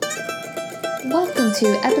Welcome to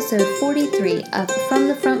episode 43 of From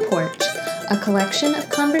the Front Porch, a collection of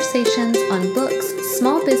conversations on books,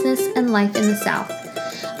 small business, and life in the South.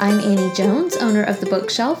 I'm Annie Jones, owner of The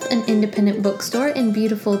Bookshelf, an independent bookstore in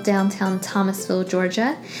beautiful downtown Thomasville,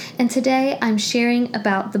 Georgia, and today I'm sharing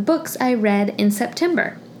about the books I read in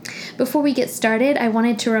September. Before we get started, I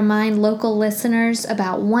wanted to remind local listeners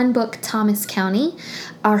about One Book Thomas County.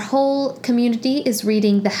 Our whole community is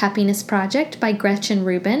reading The Happiness Project by Gretchen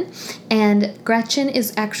Rubin, and Gretchen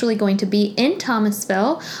is actually going to be in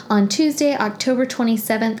Thomasville on Tuesday, October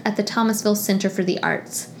 27th at the Thomasville Center for the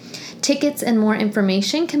Arts. Tickets and more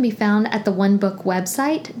information can be found at the One Book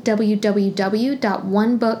website,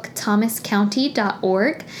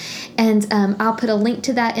 www.onebookthomascounty.org, and I'll put a link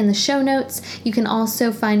to that in the show notes. You can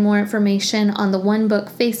also find more information on the One Book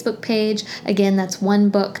Facebook page. Again, that's One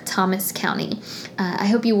Book Thomas County. I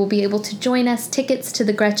hope you will be able to join us. Tickets to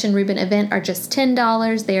the Gretchen Rubin event are just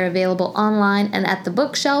 $10. They are available online and at the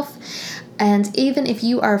Bookshelf. And even if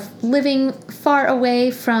you are living far away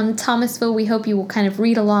from Thomasville, we hope you will kind of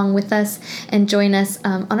read along with us and join us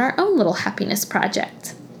on our own little happiness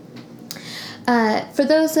project. For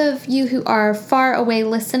those of you who are far away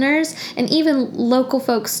listeners, and even local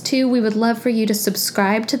folks too, we would love for you to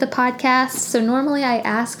subscribe to the podcast. So normally I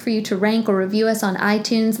ask for you to rank or review us on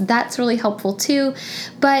iTunes. That's really helpful too.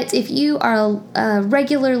 But if you are a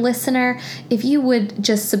regular listener, if you would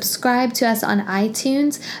just subscribe to us on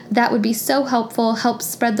iTunes, that would be so helpful. Help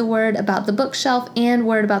spread the word about the Bookshelf and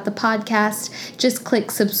word about the podcast. Just click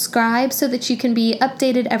subscribe so that you can be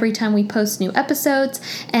updated every time we post new episodes,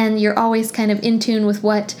 and you're always kind of in tune with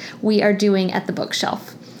what we are doing at the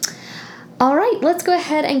Bookshelf. All right, let's go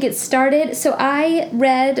ahead and get started. So I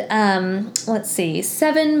read,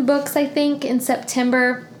 7 books, I think, in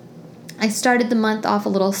September. I started the month off a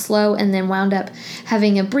little slow and then wound up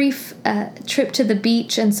having a brief trip to the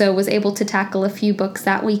beach, and so was able to tackle a few books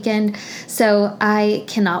that weekend. So I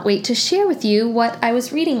cannot wait to share with you what I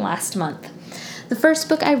was reading last month. The first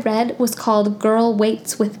book I read was called Girl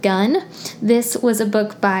Waits with Gun. This was is a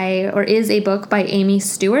book by Amy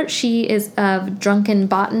Stewart. She is of Drunken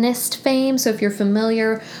Botanist fame, so if you're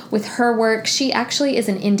familiar with her work, she actually is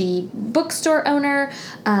an indie bookstore owner,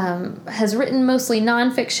 has written mostly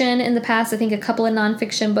nonfiction in the past, I think a couple of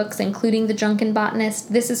nonfiction books, including The Drunken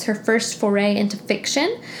Botanist. This is her first foray into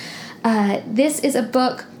fiction. This is a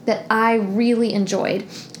book that I really enjoyed.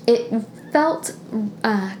 It felt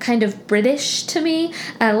kind of British to me.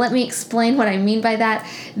 Let me explain what I mean by that.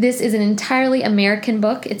 This is an entirely American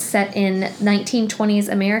book. It's set in 1920s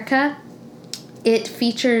America. It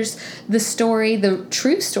features the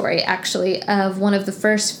true story, actually, of one of the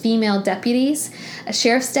first female deputies,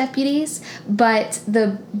 sheriff's deputies, but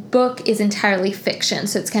the book is entirely fiction.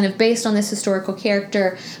 So it's kind of based on this historical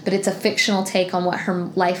character, but it's a fictional take on what her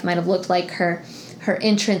life might have looked like, her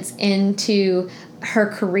entrance into her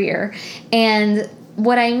career. And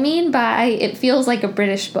what I mean by it feels like a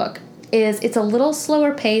British book is it's a little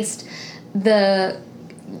slower paced. The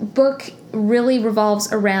book really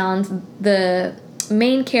revolves around the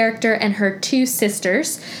main character and her two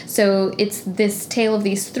sisters. So it's this tale of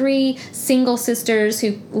these 3 single sisters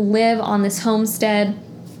who live on this homestead,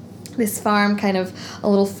 this farm kind of a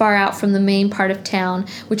little far out from the main part of town,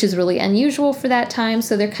 which is really unusual for that time.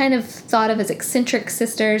 So they're kind of thought of as eccentric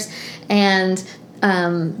sisters, and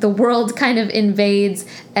the world kind of invades,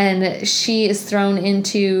 and she is thrown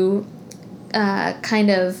into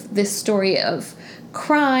kind of this story of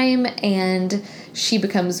crime, and she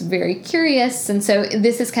becomes very curious, and so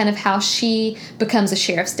this is kind of how she becomes a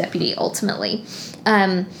sheriff's deputy ultimately.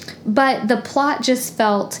 But the plot just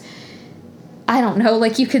felt, I don't know,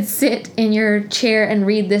 like you could sit in your chair and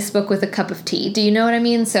read this book with a cup of tea. Do you know what I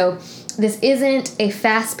mean? So this isn't a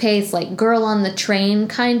fast-paced, like Girl on the Train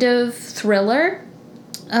kind of thriller.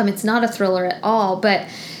 It's not a thriller at all, but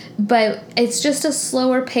it's just a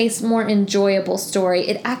slower paced, more enjoyable story.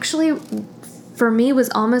 It actually, for me, was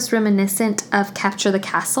almost reminiscent of Capture the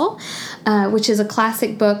Castle, which is a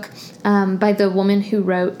classic book by the woman who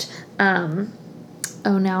wrote, now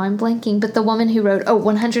I'm blanking, but the woman who wrote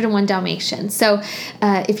 101 Dalmatians. So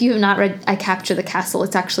if you have not read I Capture the Castle,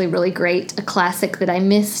 it's actually really great, a classic that I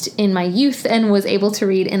missed in my youth and was able to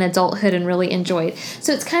read in adulthood and really enjoyed.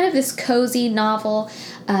 So it's kind of this cozy novel,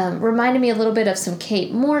 reminded me a little bit of some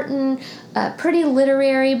Kate Morton, pretty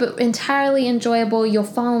literary, but entirely enjoyable. You'll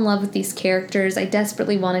fall in love with these characters. I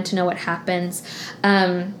desperately wanted to know what happens.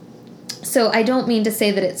 So I don't mean to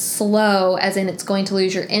say that it's slow, as in it's going to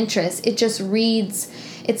lose your interest. It just reads,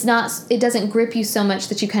 it doesn't grip you so much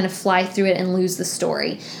that you kind of fly through it and lose the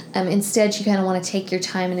story. Instead, you kind of want to take your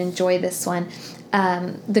time and enjoy this one.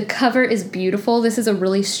 The cover is beautiful. This is a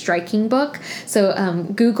really striking book. So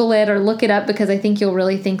Google it or look it up, because I think you'll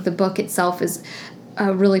really think the book itself is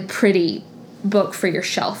a really pretty book for your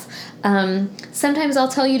shelf. Sometimes I'll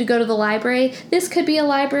tell you to go to the library. This could be a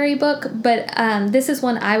library book, but this is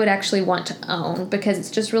one I would actually want to own, because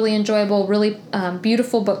it's just really enjoyable, really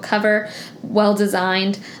beautiful book cover, well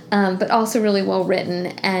designed, but also really well written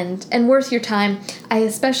and worth your time. I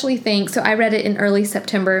especially think, so I read it in early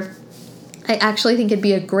September. I actually think it'd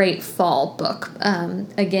be a great fall book.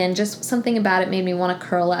 Again, just something about it made me want to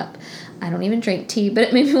curl up. I don't even drink tea, but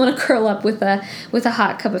it made me want to curl up with a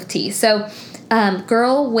hot cup of tea. So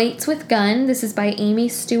Girl Waits with Gun. This is by Amy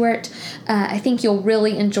Stewart. I think you'll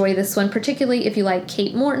really enjoy this one, particularly if you like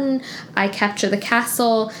Kate Morton, I Capture the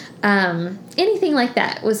Castle. Anything like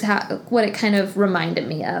that was what it kind of reminded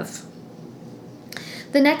me of.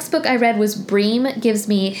 The next book I read was Bream Gives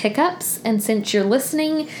Me Hiccups, and since you're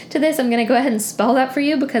listening to this, I'm going to go ahead and spell that for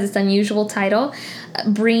you because it's an unusual title.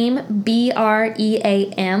 Bream,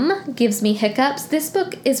 B-R-E-A-M, Gives Me Hiccups. This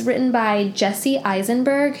book is written by Jesse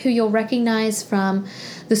Eisenberg, who you'll recognize from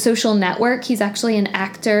The Social Network. He's actually an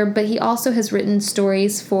actor, but he also has written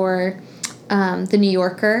stories for The New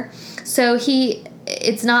Yorker. So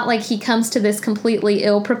it's not like he comes to this completely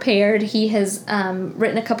ill-prepared. He has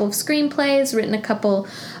written a couple of screenplays, written a couple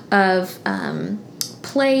of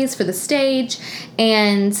plays for the stage,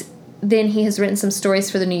 and then he has written some stories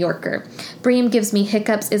for The New Yorker. Bream Gives Me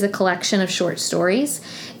Hiccups is a collection of short stories.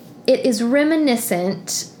 It is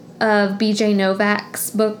reminiscent of B.J. Novak's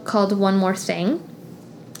book called One More Thing.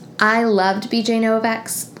 I loved B.J.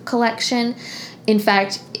 Novak's collection. In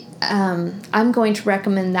fact, I'm going to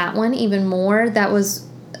recommend that one even more. That was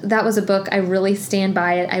a book I really stand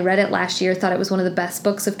by it. I read it last year, thought it was one of the best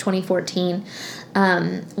books of 2014.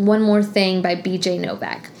 One More Thing by B.J.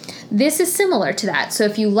 Novak. This is similar to that. So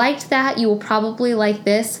if you liked that, you will probably like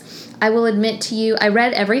this. I will admit to you, I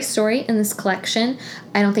read every story in this collection.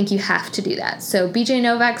 I don't think you have to do that. So B.J.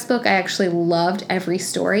 Novak's book, I actually loved every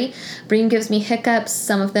story. Bream Gives Me Hiccups.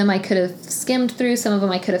 Some of them I could have skimmed through. Some of them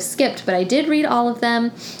I could have skipped, but I did read all of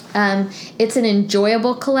them. It's an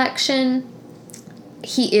enjoyable collection.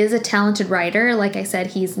 He is a talented writer. Like I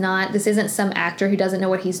said, this isn't some actor who doesn't know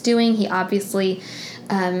what he's doing. He obviously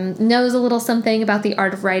knows a little something about the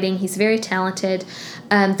art of writing. He's very talented.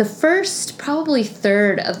 The first, probably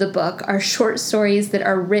third of the book are short stories that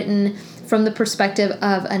are written from the perspective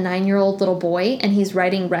of a 9-year-old little boy, and he's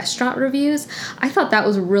writing restaurant reviews. I thought that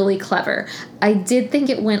was really clever. I did think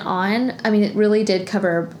it went on. I mean, it really did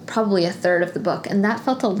cover probably a third of the book, and that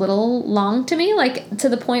felt a little long to me, like to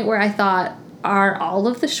the point where I thought, are all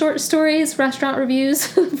of the short stories restaurant reviews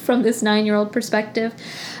from this 9-year-old perspective?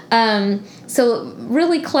 So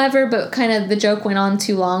really clever, but kind of the joke went on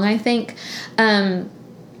too long, I think.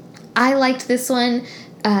 I liked this one.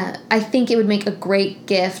 I think it would make a great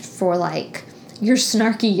gift for like your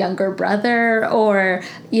snarky younger brother or,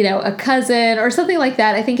 a cousin or something like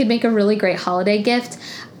that. I think it'd make a really great holiday gift.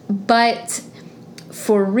 But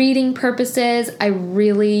for reading purposes, I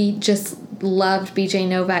really just loved B.J.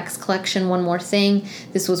 Novak's collection, One More Thing.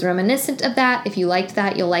 This was reminiscent of that. If you liked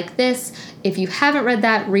that, you'll like this. If you haven't read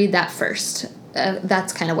that, read that first.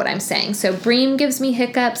 That's kind of what I'm saying. So Bream Gives Me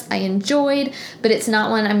Hiccups, I enjoyed, but it's not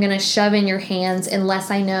one I'm going to shove in your hands unless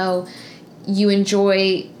I know you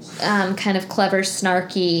enjoy kind of clever,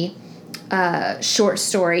 snarky short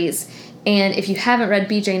stories. And if you haven't read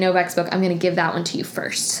B.J. Novak's book, I'm going to give that one to you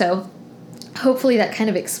first. So hopefully that kind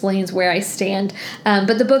of explains where I stand.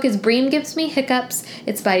 But the book is Bream Gives Me Hiccups.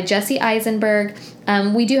 It's by Jesse Eisenberg.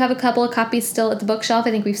 We do have a couple of copies still at the bookshelf.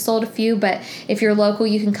 I think we've sold a few, but if you're local,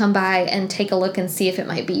 you can come by and take a look and see if it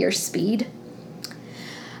might be your speed.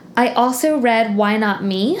 I also read Why Not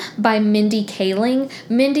Me by Mindy Kaling.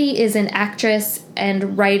 Mindy is an actress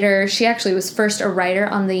and writer. She actually was first a writer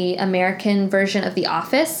on the American version of The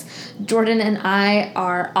Office. Jordan and I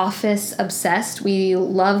are Office obsessed. We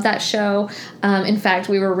love that show. In fact,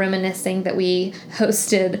 we were reminiscing that we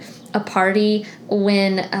hosted a party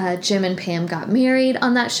when Jim and Pam got married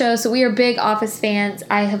on that show. So we are big Office fans.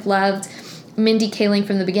 I have loved Mindy Kaling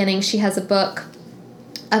from the beginning. She has a book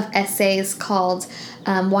of essays called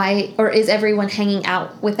Why or Is Everyone Hanging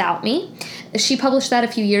Out Without Me? She published that a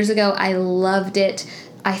few years ago. I loved it.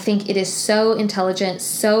 I think it is so intelligent,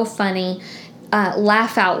 so funny,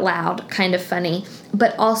 laugh out loud kind of funny,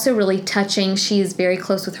 but also really touching. She's very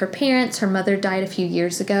close with her parents. Her mother died a few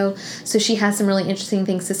years ago, so she has some really interesting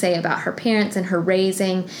things to say about her parents and her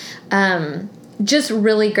raising. just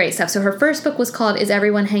really great stuff. So her first book was called Is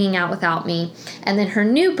Everyone Hanging Out Without Me? And then her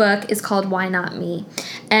new book is called Why Not Me?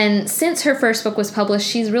 And since her first book was published,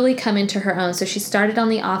 she's really come into her own. So she started on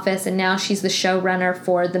The Office, and now she's the showrunner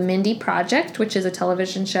for The Mindy Project, which is a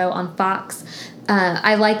television show on Fox.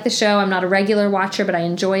 I like the show. I'm not a regular watcher, but I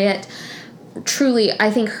enjoy it. Truly,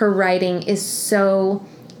 I think her writing is so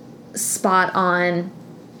spot on.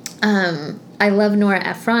 I love Nora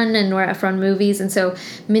Ephron and Nora Ephron movies, and so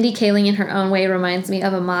Mindy Kaling in her own way reminds me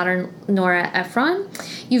of a modern Nora Ephron.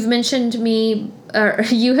 You've mentioned me, or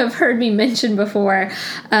you have heard me mention before,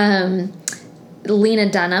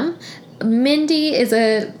 Lena Dunham. Mindy is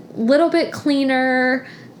a little bit cleaner,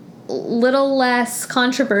 little less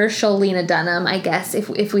controversial Lena Dunham, I guess,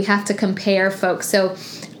 if we have to compare folks. So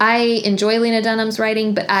I enjoy Lena Dunham's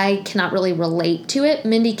writing, but I cannot really relate to it.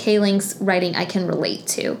 Mindy Kaling's writing I can relate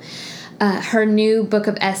to. Her new book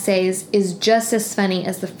of essays is just as funny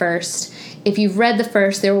as the first. If you've read the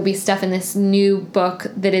first, there will be stuff in this new book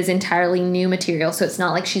that is entirely new material, so it's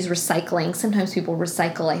not like she's recycling. Sometimes people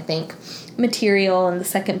recycle, I think, material, and the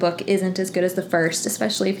second book isn't as good as the first,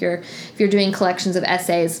 especially if you're doing collections of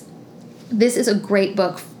essays. This is a great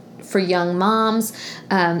book for young moms.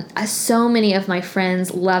 So many of my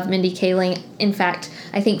friends love Mindy Kaling. In fact,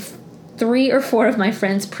 I think 3 or 4 of my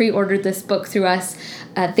friends pre-ordered this book through us.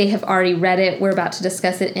 They have already read it. We're about to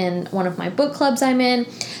discuss it in one of my book clubs I'm in.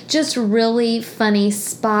 Just really funny,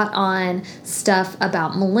 spot-on stuff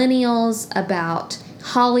about millennials, about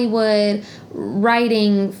Hollywood,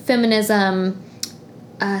 writing, feminism,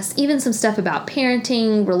 even some stuff about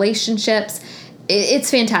parenting, relationships.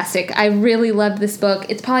 It's fantastic. I really loved this book.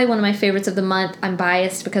 It's probably one of my favorites of the month. I'm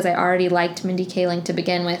biased because I already liked Mindy Kaling to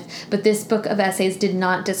begin with, but this book of essays did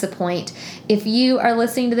not disappoint. If you are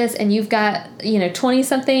listening to this and you've got,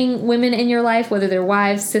 20-something women in your life, whether they're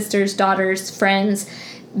wives, sisters, daughters, friends,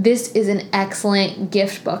 this is an excellent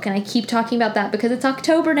gift book. And I keep talking about that because it's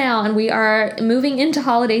October now and we are moving into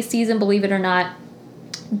holiday season, believe it or not.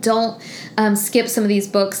 Don't skip some of these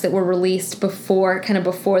books that were released before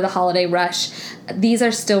the holiday rush. These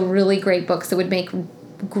are still really great books that would make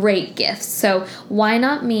great gifts. So Why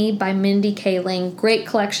Not Me by Mindy Kaling. Great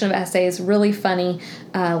collection of essays, really funny,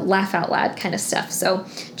 laugh out loud kind of stuff. So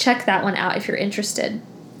check that one out if you're interested.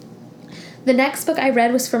 The next book I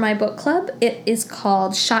read was for my book club. It is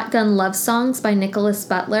called Shotgun Love Songs by Nicholas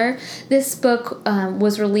Butler. This book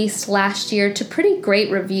was released last year to pretty great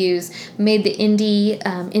reviews, made the indie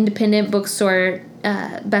independent bookstore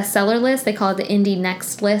bestseller list. They call it the Indie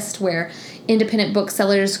Next list, where independent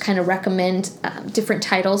booksellers kind of recommend different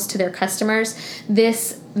titles to their customers.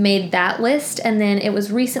 This made that list, and then it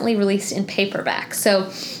was recently released in paperback.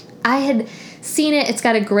 So I had seen it. It's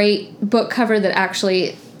got a great book cover that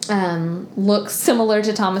actually looks similar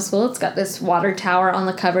to Thomasville. It's got this water tower on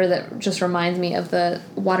the cover that just reminds me of the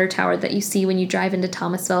water tower that you see when you drive into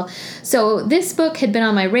Thomasville. So this book had been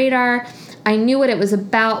on my radar. I knew what it was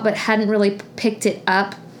about, but hadn't really picked it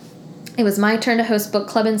up. It was my turn to host book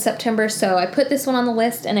club in September, so I put this one on the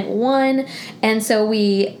list, and it won. And so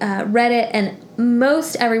we read it, and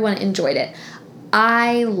most everyone enjoyed it.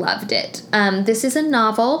 I loved it. This is a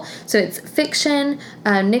novel, so it's fiction.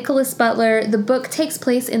 Nicholas Butler. The book takes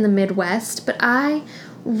place in the Midwest, but I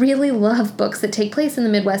really love books that take place in the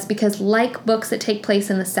Midwest because, like books that take place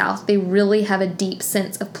in the South, they really have a deep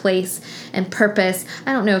sense of place and purpose.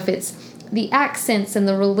 I don't know if it's the accents and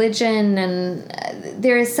the religion, and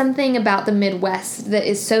there is something about the Midwest that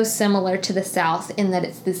is so similar to the South in that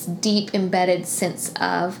it's this deep embedded sense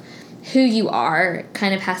of who you are.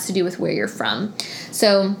 Kind of has to do with where you're from.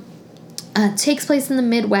 So it takes place in the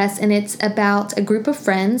Midwest, and it's about a group of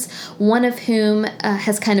friends, one of whom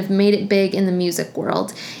has kind of made it big in the music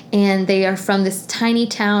world, and they are from this tiny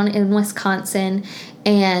town in Wisconsin.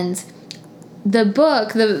 And the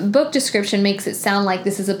book description makes it sound like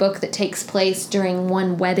this is a book that takes place during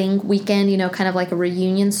one wedding weekend, kind of like a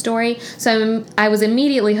reunion story. So I was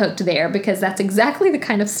immediately hooked there because that's exactly the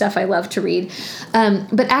kind of stuff I love to read.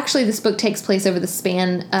 But actually this book takes place over the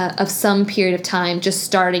span of some period of time, just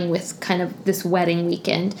starting with kind of this wedding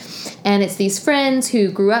weekend. And it's these friends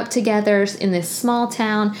who grew up together in this small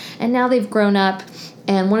town, and now they've grown up,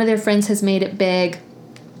 and one of their friends has made it big.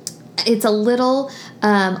 It's a little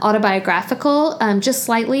autobiographical, just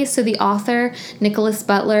slightly. So the author, Nicholas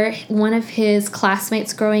Butler, one of his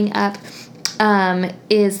classmates growing up,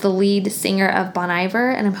 is the lead singer of Bon Iver,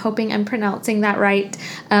 and I'm hoping I'm pronouncing that right.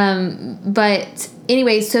 But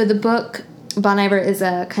anyway, so the book, Bon Iver is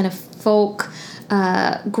a kind of folk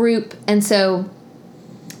group, and so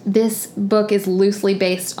this book is loosely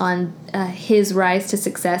based on his rise to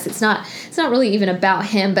success. It's not really even about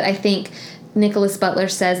him, but I think Nicholas Butler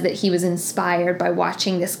says that he was inspired by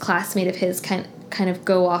watching this classmate of his kind of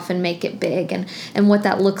go off and make it big, and what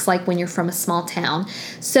that looks like when you're from a small town.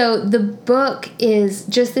 So the book is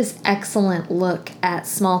just this excellent look at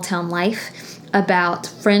small town life, about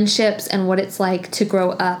friendships and what it's like to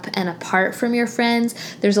grow up and apart from your friends.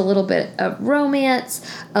 There's a little bit of romance,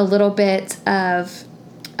 a little bit of,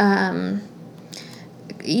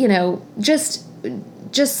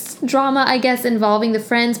 just drama, I guess, involving the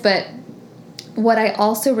friends. But what I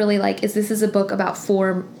also really like is this is a book about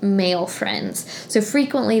 4 male friends. So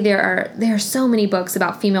frequently there are so many books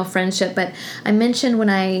about female friendship, but I mentioned when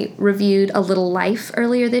I reviewed A Little Life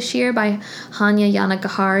earlier this year by Hanya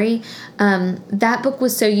Yanagihara, that book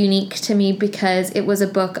was so unique to me because it was a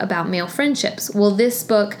book about male friendships. Well, this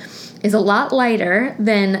book is a lot lighter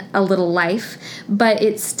than A Little Life, but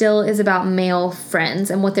it still is about male friends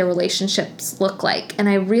and what their relationships look like. And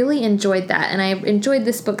I really enjoyed that. And I enjoyed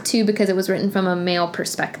this book too because it was written from a male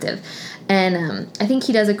perspective. And I think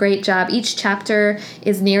he does a great job. Each chapter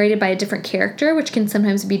is narrated by a different character, which can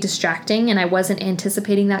sometimes be distracting, and I wasn't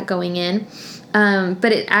anticipating that going in.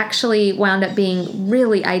 But it actually wound up being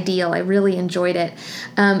really ideal. I really enjoyed it.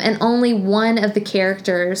 And only one of the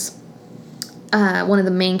characters, one of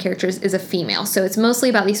the main characters, is a female. So it's mostly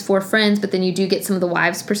about these 4 friends, but then you do get some of the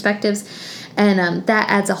wives' perspectives. And that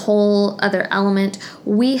adds a whole other element.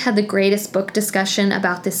 We had the greatest book discussion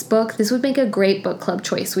about this book. This would make a great book club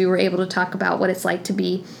choice. We were able to talk about what it's like to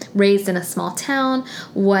be raised in a small town,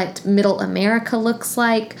 what middle America looks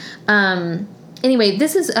like. Anyway,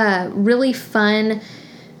 this is a really fun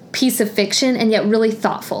piece of fiction and yet really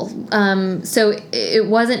thoughtful. So it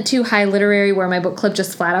wasn't too high literary where my book club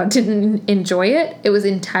just flat out didn't enjoy it. It was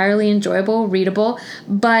entirely enjoyable, readable,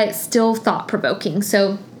 but still thought-provoking.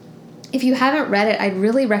 So if you haven't read it, I'd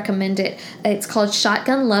really recommend it. It's called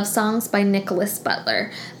Shotgun Love Songs by Nicholas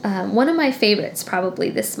Butler. One of my favorites probably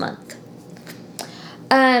this month.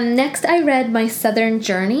 Next, I read My Southern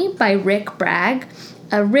Journey by Rick Bragg.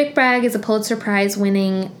 Rick Bragg is a Pulitzer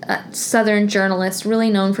Prize-winning Southern journalist, really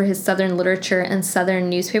known for his Southern literature and Southern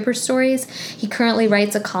newspaper stories. He currently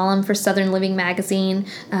writes a column for Southern Living magazine.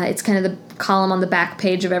 It's kind of the column on the back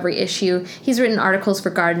page of every issue. He's written articles for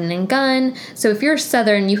Garden and Gun. So if you're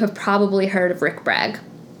Southern, you have probably heard of Rick Bragg.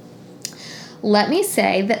 Let me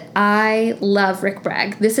say that I love Rick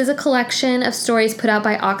Bragg. This is a collection of stories put out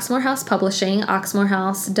by Oxmoor House Publishing. Oxmoor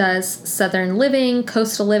House does Southern Living,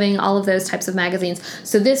 Coastal Living, all of those types of magazines.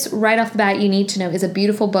 So this, right off the bat, you need to know, is a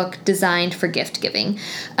beautiful book designed for gift giving.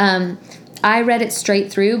 I read it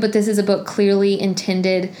straight through, but this is a book clearly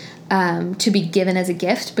intended to be given as a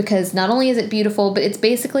gift because not only is it beautiful, but it's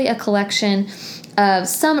basically a collection of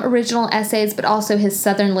some original essays, but also his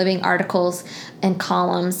Southern Living articles and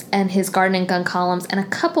columns and his Garden and Gun columns and a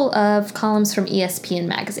couple of columns from ESPN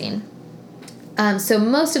magazine. So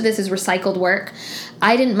most of this is recycled work.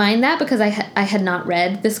 I didn't mind that because I had not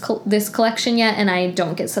read this collection yet, and I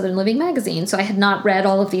don't get Southern Living magazine, so I had not read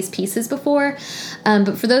all of these pieces before.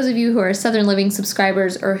 But for those of you who are Southern Living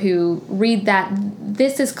subscribers or who read that,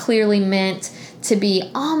 this is clearly meant to be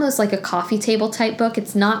almost like a coffee table type book.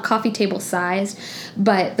 It's not coffee table sized,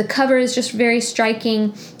 but the cover is just very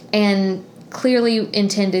striking and clearly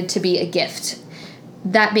intended to be a gift.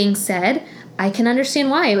 That being said, I can understand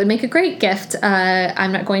why it would make a great gift.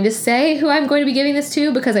 I'm not going to say who I'm going to be giving this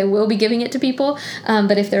to because I will be giving it to people,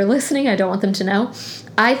 but if they're listening, I don't want them to know.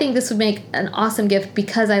 I think this would make an awesome gift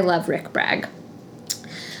because I love Rick Bragg.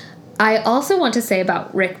 I also want to say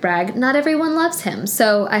about Rick Bragg, not everyone loves him.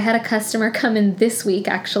 So I had a customer come in this week,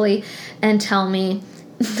 actually, and tell me,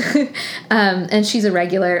 and she's a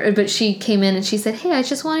regular, but she came in and she said, "Hey, I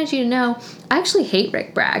just wanted you to know, I actually hate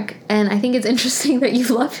Rick Bragg, and I think it's interesting that you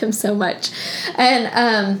love him so much."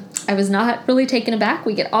 And I was not really taken aback.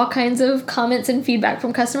 We get all kinds of comments and feedback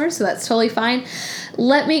from customers, so that's totally fine.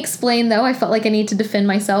 Let me explain, though, I felt like I need to defend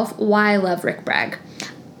myself, why I love Rick Bragg.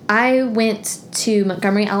 I went to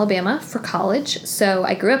Montgomery, Alabama for college, so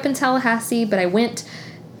I grew up in Tallahassee, but I went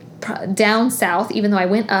down south. Even though I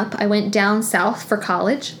went up, I went down south for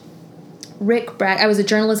college. Rick Bragg, I was a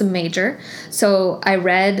journalism major, so I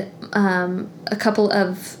read a couple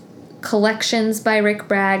of collections by Rick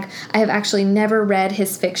Bragg. I have actually never read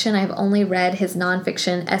his fiction. I've only read his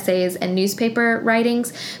nonfiction essays and newspaper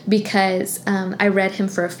writings because I read him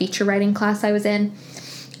for a feature writing class I was in.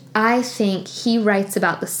 I think he writes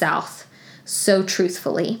about the South so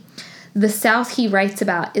truthfully. The South he writes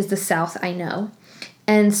about is the South I know.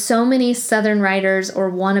 And so many Southern writers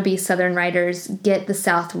or wannabe Southern writers get the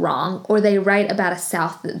South wrong, or they write about a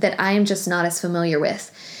South that I am just not as familiar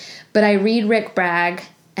with. But I read Rick Bragg,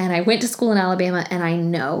 and I went to school in Alabama, and I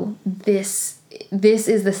know this this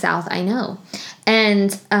is the South I know.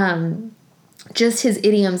 And just his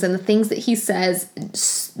idioms and the things that he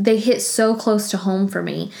says, they hit so close to home for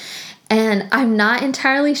me. And I'm not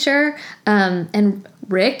entirely sure, and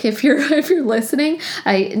Rick, if you're listening,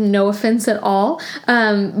 no offense at all,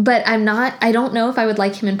 but I don't know if I would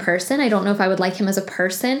like him in person. I don't know if I would like him as a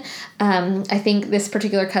person. I think this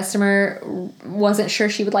particular customer wasn't sure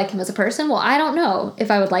she would like him as a person. Well, I don't know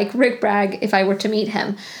if I would like Rick Bragg if I were to meet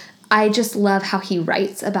him. I just love how he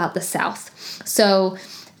writes about the South. So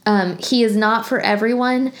he is not for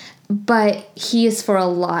everyone, but he is for a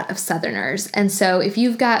lot of Southerners. And so if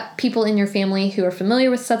you've got people in your family who are familiar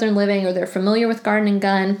with Southern living, or they're familiar with Garden and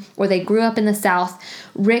Gun, or they grew up in the South,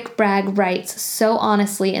 Rick Bragg writes so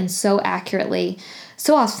honestly and so accurately,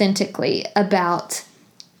 so authentically about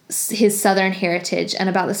his Southern heritage and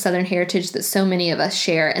about the Southern heritage that so many of us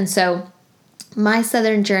share. And so My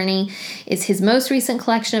Southern Journey is his most recent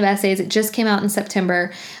collection of essays. It just came out in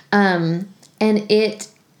September. There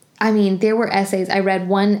were essays. I read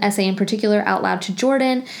one essay in particular out loud to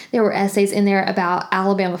Jordan. There were essays in there about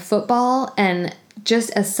Alabama football. And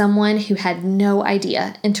just as someone who had no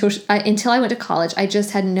idea until I went to college, I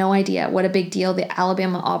just had no idea what a big deal the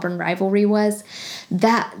Alabama-Auburn rivalry was.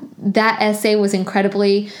 That essay was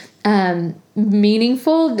incredibly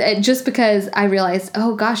meaningful, just because I realized,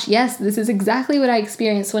 oh gosh, yes, this is exactly what I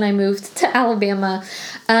experienced when I moved to Alabama.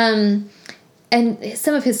 And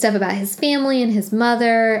some of his stuff about his family and his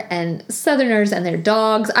mother and Southerners and their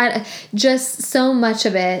dogs, just so much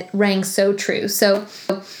of it rang so true. So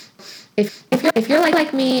if you're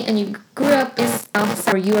like me and you grew up in the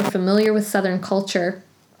South, or you are familiar with Southern culture,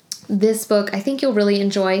 this book I think you'll really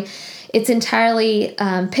enjoy. It's entirely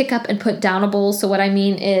pick up and put downable. So what I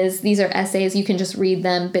mean is, these are essays. You can just read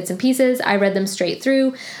them bits and pieces. I read them straight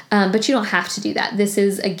through, but you don't have to do that. This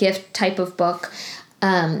is a gift type of book.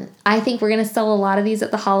 I think we're going to sell a lot of these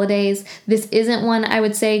at the holidays. This isn't one I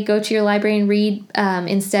would say go to your library and read.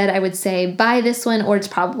 Instead, I would say buy this one, or it's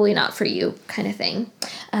probably not for you, kind of thing.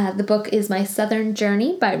 The book is My Southern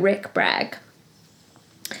Journey by Rick Bragg.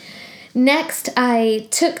 Next, I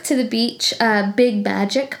took to the beach Big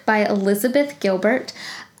Magic by Elizabeth Gilbert.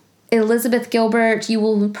 Elizabeth Gilbert, you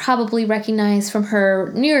will probably recognize from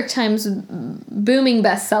her New York Times booming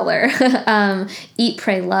bestseller, Eat,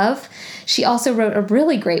 Pray, Love. She also wrote a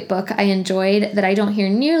really great book I enjoyed that I don't hear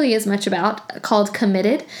nearly as much about, called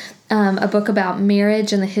Committed, a book about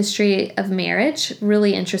marriage and the history of marriage.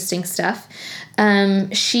 Really interesting stuff.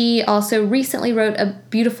 She also recently wrote a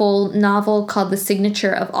beautiful novel called The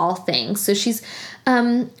Signature of All Things. So she's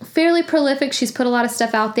fairly prolific. She's put a lot of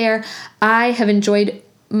stuff out there. I have enjoyed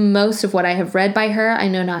most of what I have read by her. I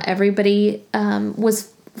know not everybody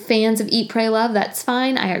was fans of Eat, Pray, Love. That's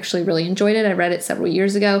fine. I actually really enjoyed it. I read it several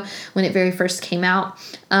years ago when it very first came out.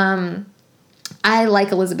 I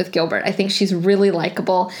like Elizabeth Gilbert. I think she's really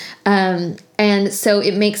likable. And so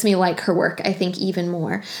it makes me like her work, I think, even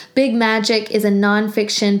more. Big Magic is a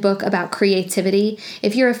nonfiction book about creativity.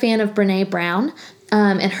 If you're a fan of Brené Brown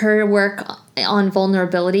and her work on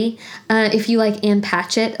vulnerability, if you like Ann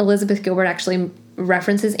Patchett, Elizabeth Gilbert actually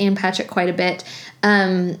references Ann Patchett quite a bit.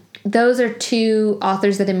 Those are two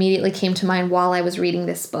authors that immediately came to mind while I was reading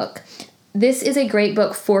this book. This is a great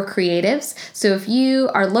book for creatives. So if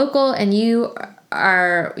you are local and you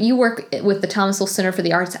work with the Thomasville Center for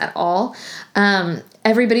the Arts at all,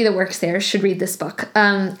 everybody that works there should read this book.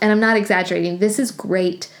 And I'm not exaggerating. This is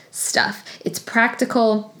great stuff. It's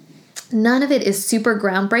practical. None of it is super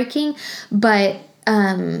groundbreaking, but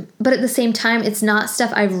at the same time, it's not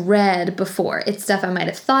stuff I've read before. It's stuff I might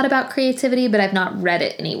have thought about creativity, but I've not read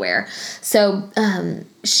it anywhere. So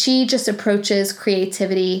she just approaches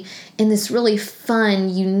creativity in this really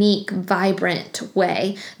fun, unique, vibrant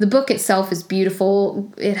way. The book itself is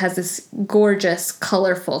beautiful. It has this gorgeous,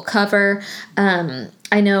 colorful cover.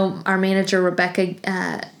 I know our manager,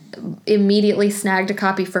 Rebecca, immediately snagged a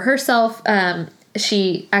copy for herself.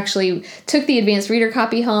 She actually took the advanced reader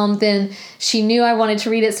copy home. Then she knew I wanted to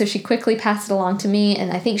read it, so she quickly passed it along to me,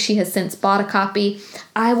 and I think she has since bought a copy.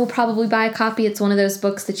 I will probably buy a copy. It's one of those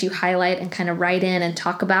books that you highlight and kind of write in and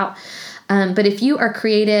talk about. But if you are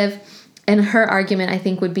creative, and her argument, I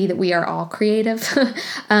think, would be that we are all creative.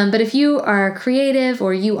 But if you are creative,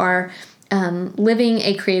 or you are living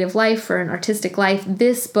a creative life or an artistic life,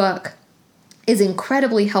 this book is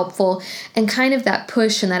incredibly helpful, and kind of that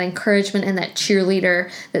push and that encouragement and that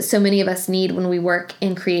cheerleader that so many of us need when we work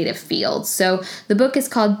in creative fields. So the book is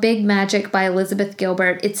called Big Magic by Elizabeth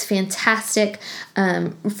Gilbert. It's fantastic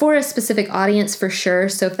for a specific audience for sure.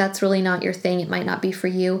 So if that's really not your thing, it might not be for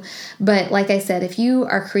you. But like I said, if you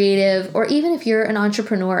are creative, or even if you're an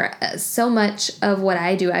entrepreneur, so much of what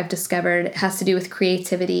I do, I've discovered, has to do with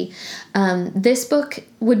creativity. This book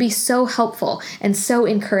would be so helpful and so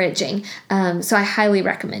encouraging. So I highly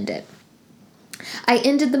recommend it. I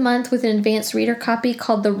ended the month with an advanced reader copy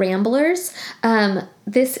called The Ramblers.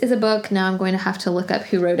 This is a book, now I'm going to have to look up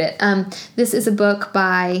who wrote it. This is a book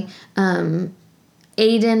by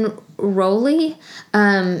Aidan Rowley.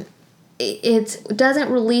 It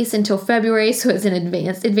doesn't release until February, so it's an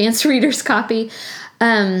advanced reader's copy.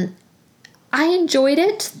 I enjoyed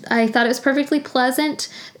it. I thought it was perfectly pleasant.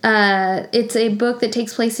 It's a book that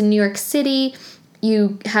takes place in New York City.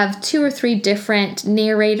 You have 2 or 3 different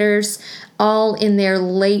narrators, all in their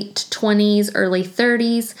late 20s, early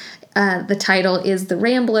 30s. The title is The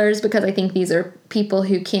Ramblers because I think these are people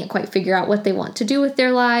who can't quite figure out what they want to do with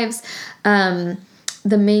their lives.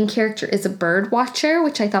 The main character is a bird watcher,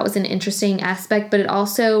 which I thought was an interesting aspect, but it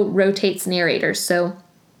also rotates narrators, so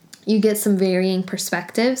you get some varying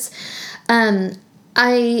perspectives.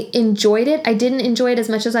 I enjoyed it. I didn't enjoy it as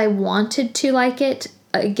much as I wanted to like it.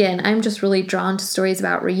 Again, I'm just really drawn to stories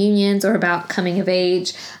about reunions or about coming of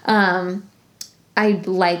age. I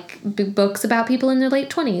like books about people in their late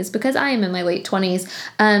 20s because I am in my late 20s.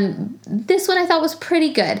 This one I thought was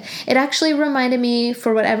pretty good. It actually reminded me,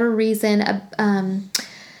 for whatever reason,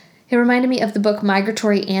 it reminded me of the book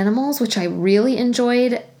Migratory Animals, which I really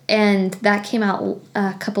enjoyed. And that came out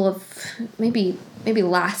a couple of, maybe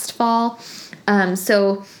last fall.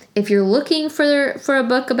 So if you're looking for a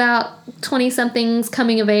book about 20-somethings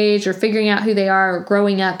coming of age or figuring out who they are or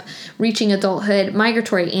growing up, reaching adulthood,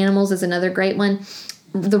 Migratory Animals is another great one.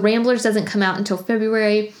 The Ramblers doesn't come out until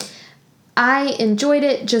February. I enjoyed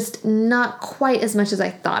it, just not quite as much as I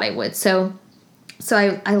thought I would. So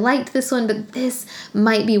I liked this one, but this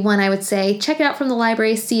might be one I would say, check it out from the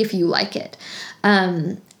library, see if you like it.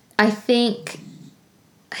 I think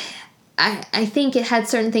it had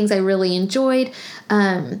certain things I really enjoyed.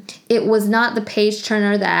 It was not the page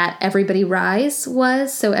turner that Everybody Rise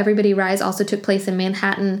was. So Everybody Rise also took place in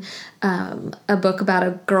Manhattan, a book about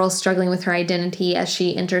a girl struggling with her identity as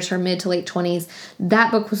she enters her mid to late 20s.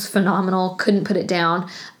 That book was phenomenal. Couldn't put it down.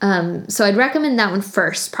 So I'd recommend that one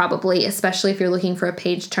first, probably, especially if you're looking for a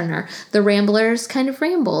page turner. The Ramblers kind of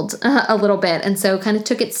rambled a little bit, and so kind of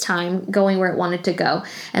took its time going where it wanted to go.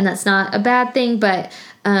 And that's not a bad thing, but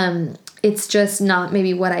it's just not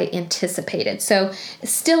maybe what I anticipated. So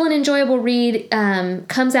still an enjoyable read.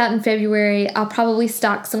 Comes out in February. I'll probably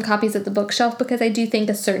stock some copies at the bookshelf because I do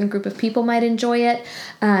think a certain group of people might enjoy it.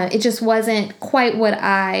 It just wasn't quite what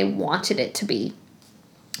I wanted it to be.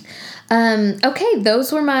 Okay,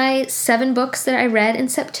 those were my 7 books that I read in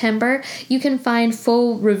September. You can find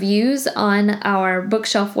full reviews on our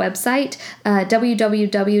bookshelf website,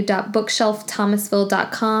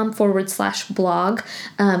 www.bookshelfthomasville.com/blog.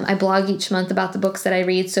 I blog each month about the books that I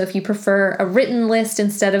read, so if you prefer a written list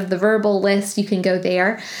instead of the verbal list, you can go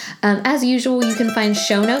there. As usual, you can find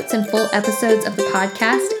show notes and full episodes of the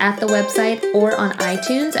podcast at the website or on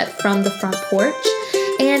iTunes at From the Front Porch.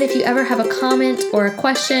 And if you ever have a comment or a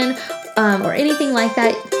question or anything like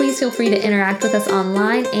that, please feel free to interact with us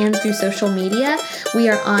online and through social media. We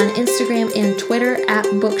are on Instagram and Twitter at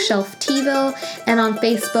Bookshelf Tville and on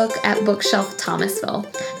Facebook at Bookshelf Thomasville.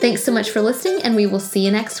 Thanks so much for listening, and we will see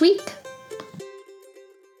you next week.